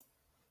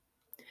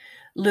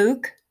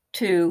Luke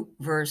 2,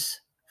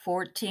 verse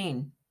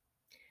 14.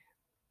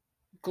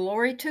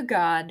 Glory to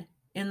God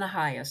in the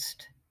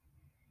highest,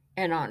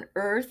 and on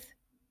earth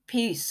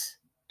peace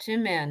to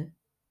men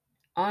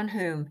on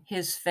whom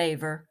his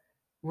favor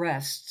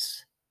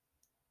rests.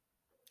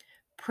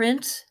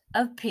 Prince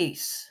of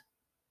Peace.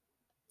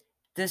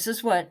 This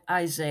is what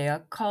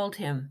Isaiah called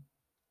him.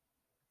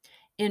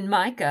 In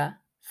Micah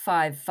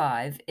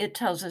 5:5, it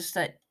tells us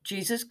that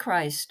Jesus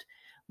Christ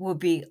will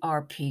be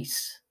our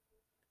peace,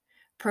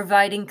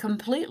 providing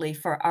completely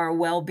for our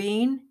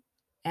well-being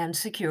and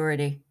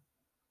security.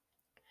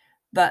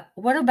 But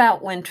what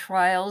about when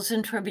trials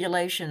and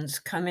tribulations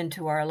come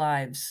into our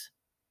lives?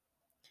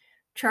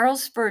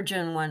 Charles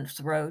Spurgeon once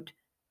wrote,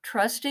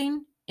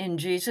 "Trusting in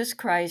Jesus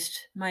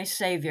Christ, my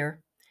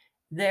Savior,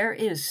 there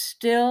is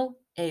still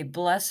a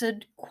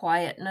blessed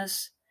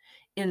quietness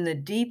in the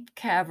deep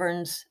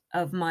caverns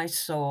of my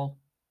soul.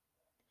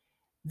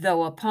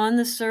 Though upon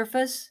the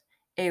surface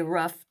a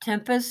rough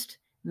tempest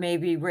may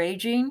be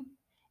raging,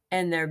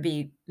 and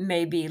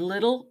may be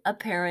little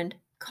apparent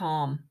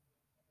calm.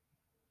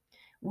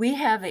 We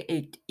have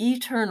an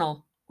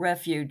eternal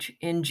refuge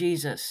in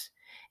Jesus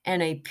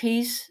and a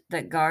peace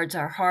that guards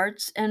our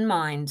hearts and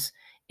minds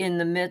in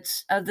the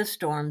midst of the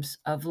storms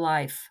of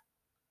life.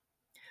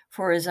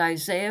 For as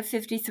Isaiah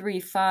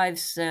 53:5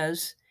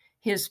 says,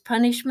 his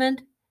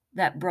punishment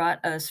that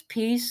brought us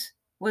peace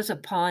was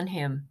upon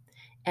him,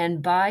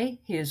 and by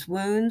his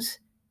wounds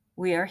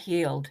we are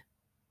healed.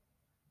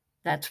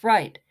 That's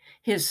right.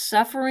 His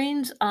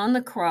sufferings on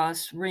the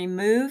cross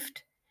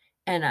removed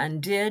and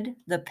undid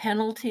the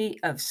penalty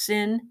of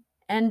sin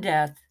and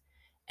death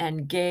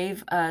and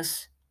gave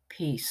us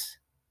peace.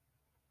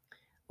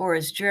 Or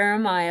as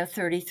Jeremiah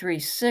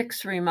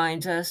 33:6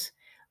 reminds us,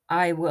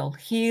 I will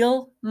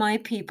heal my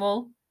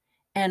people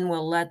and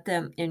will let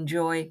them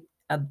enjoy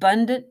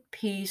abundant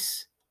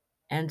peace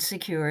and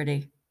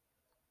security.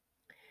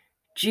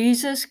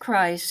 Jesus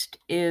Christ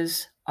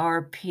is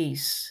our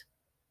peace.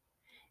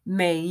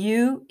 May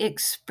you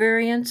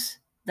experience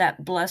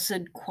that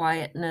blessed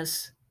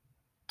quietness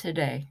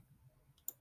today.